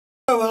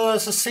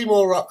this is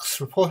Seymour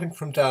Rocks reporting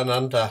from down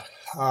under.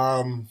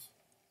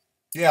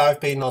 Yeah, I've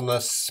been on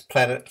this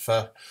planet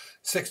for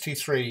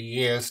 63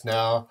 years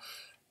now,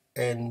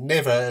 and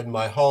never in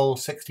my whole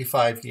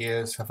 65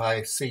 years have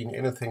I seen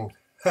anything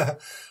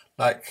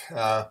like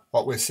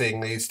what we're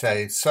seeing these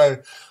days.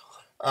 So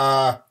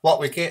what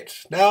we get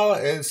now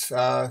is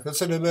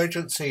there's an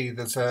emergency.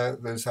 There's a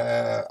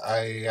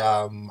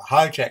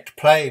hijacked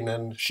plane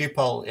in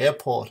Schiphol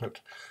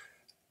Airport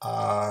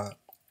at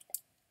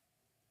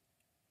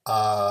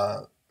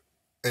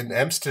in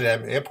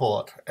Amsterdam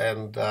Airport,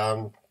 and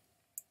the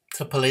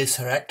police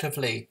are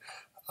actively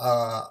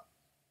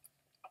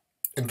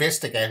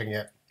investigating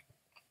it.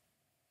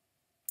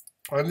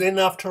 And then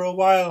after a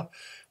while,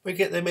 we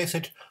get the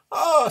message,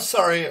 "Oh,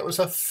 sorry, it was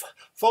a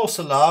false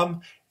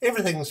alarm.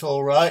 Everything's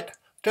all right.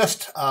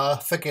 Just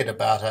forget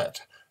about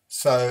it."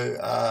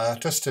 So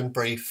just in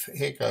brief,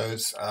 here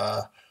goes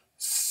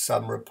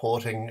some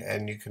reporting,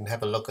 and you can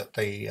have a look at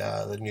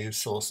the news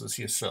sources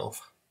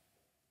yourself.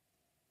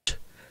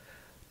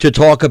 To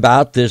talk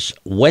about this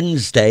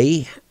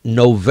Wednesday,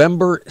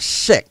 November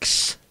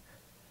 6,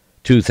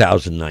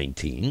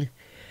 2019,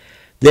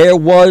 there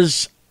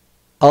was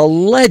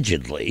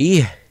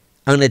allegedly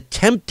an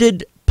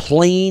attempted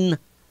plane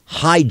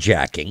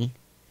hijacking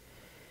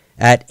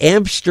at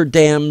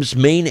Amsterdam's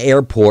main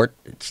airport.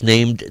 It's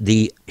named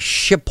the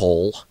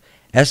Schiphol,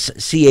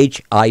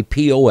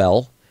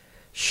 Schipol,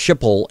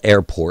 Schiphol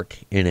Airport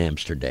in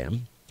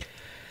Amsterdam.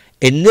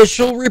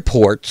 Initial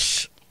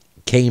reports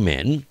came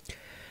in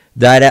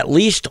that at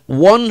least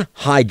one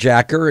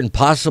hijacker and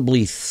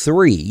possibly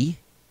three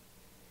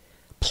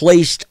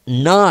placed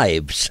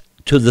knives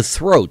to the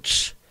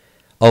throats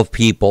of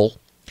people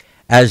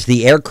as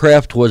the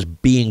aircraft was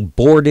being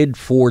boarded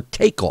for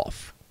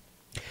takeoff.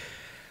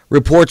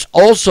 Reports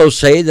also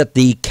say that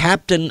the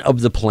captain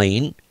of the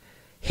plane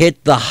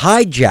hit the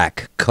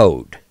hijack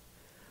code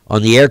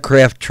on the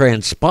aircraft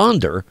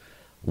transponder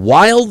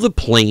while the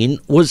plane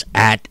was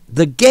at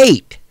the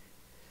gate,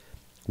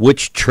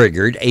 which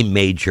triggered a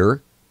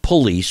major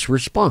police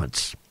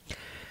response.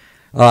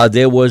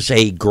 There was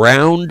a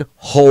ground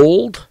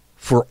hold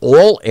for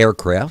all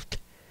aircraft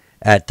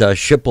at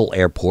Schiphol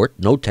Airport.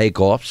 No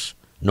takeoffs,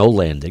 no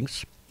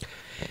landings.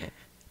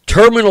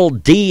 Terminal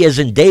D, as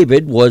in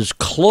David, was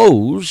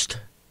closed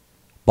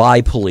by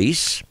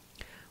police.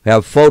 I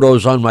have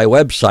photos on my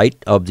website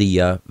of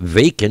the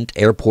vacant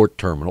airport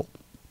terminal.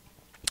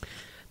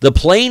 The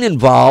plane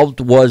involved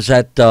was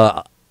at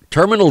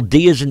Terminal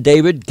D, as in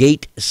David,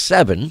 Gate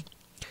 7.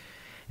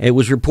 It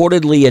was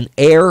reportedly an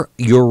Air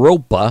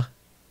Europa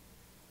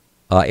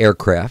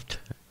aircraft,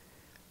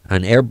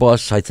 an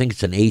Airbus, I think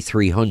it's an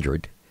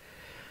A300.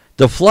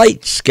 The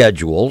flight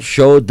schedule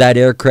showed that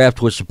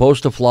aircraft was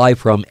supposed to fly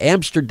from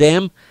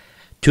Amsterdam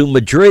to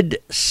Madrid,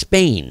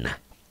 Spain.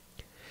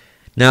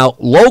 Now,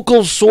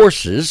 local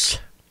sources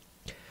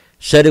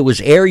said it was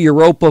Air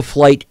Europa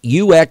flight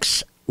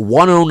UX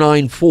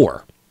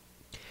 1094,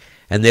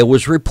 and there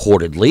was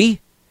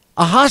reportedly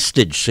a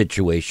hostage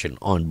situation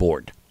on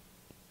board.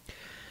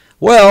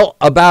 Well,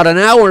 about an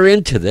hour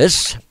into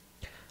this,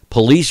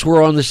 police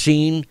were on the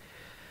scene.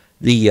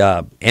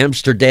 The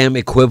Amsterdam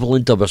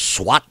equivalent of a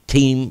SWAT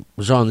team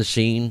was on the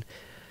scene.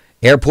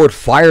 Airport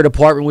fire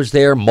department was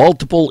there.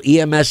 Multiple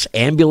EMS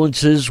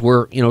ambulances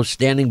were,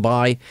 standing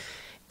by.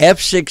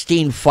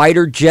 F-16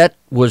 fighter jet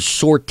was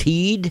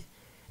sortied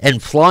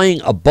and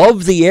flying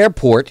above the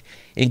airport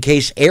in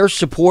case air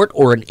support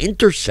or an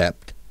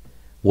intercept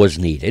was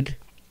needed.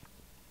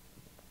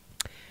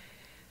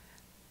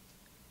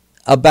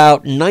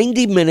 About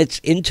 90 minutes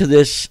into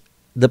this,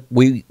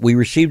 we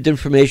received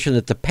information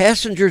that the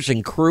passengers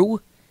and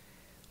crew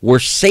were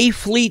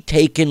safely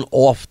taken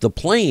off the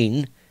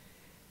plane.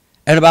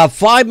 And about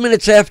 5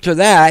 minutes after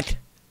that,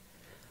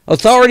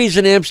 authorities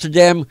in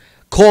Amsterdam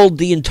called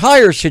the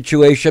entire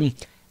situation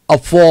a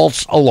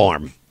false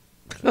alarm.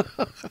 There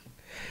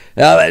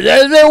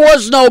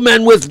were no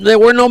men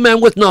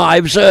with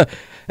knives.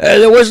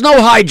 There was no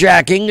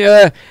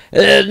hijacking.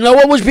 No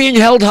one was being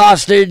held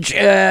hostage.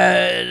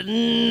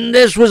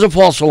 This was a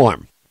false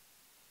alarm.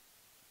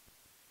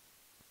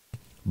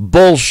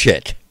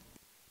 Bullshit.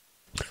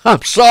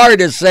 I'm sorry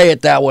to say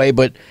it that way,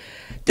 but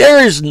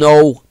there is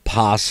no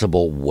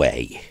possible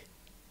way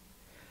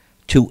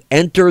to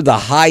enter the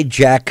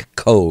hijack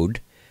code,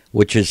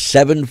 which is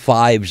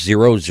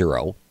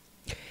 7500,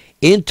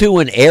 into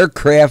an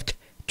aircraft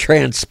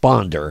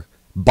transponder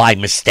by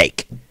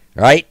mistake,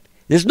 right?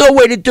 There's no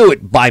way to do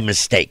it by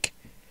mistake.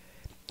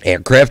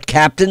 Aircraft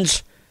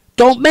captains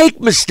don't make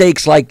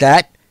mistakes like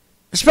that,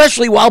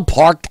 especially while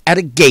parked at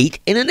a gate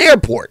in an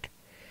airport.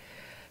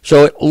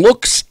 So it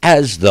looks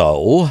as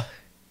though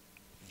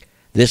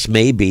this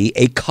may be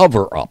a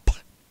cover-up.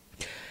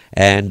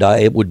 And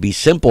it would be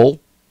simple.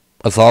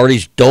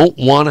 Authorities don't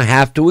want to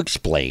have to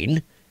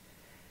explain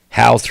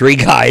how three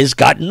guys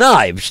got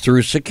knives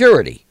through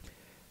security.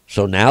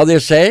 So now they're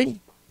saying,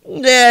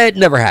 it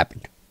never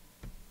happened.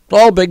 It's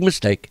all a big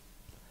mistake.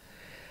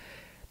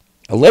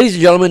 Ladies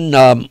and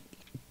gentlemen,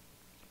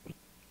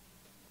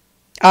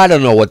 I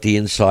don't know what the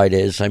inside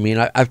is. I mean,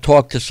 I've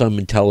talked to some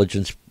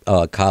intelligence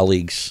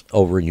colleagues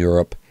over in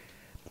Europe,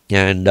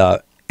 and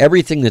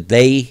everything that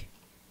they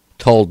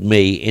told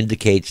me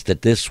indicates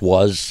that this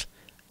was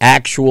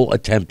actual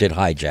attempted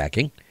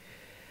hijacking.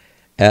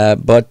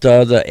 But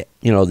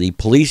the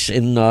police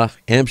in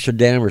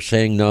Amsterdam are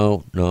saying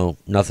no,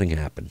 nothing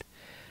happened.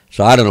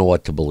 So I don't know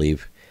what to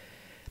believe.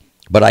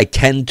 But I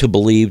tend to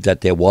believe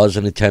that there was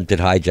an attempted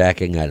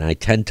hijacking, and I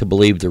tend to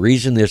believe the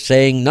reason they're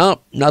saying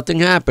no, nothing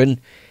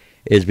happened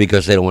is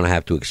because they don't want to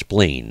have to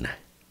explain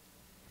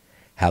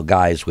how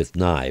guys with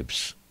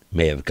knives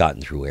may have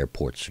gotten through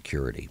airport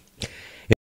security.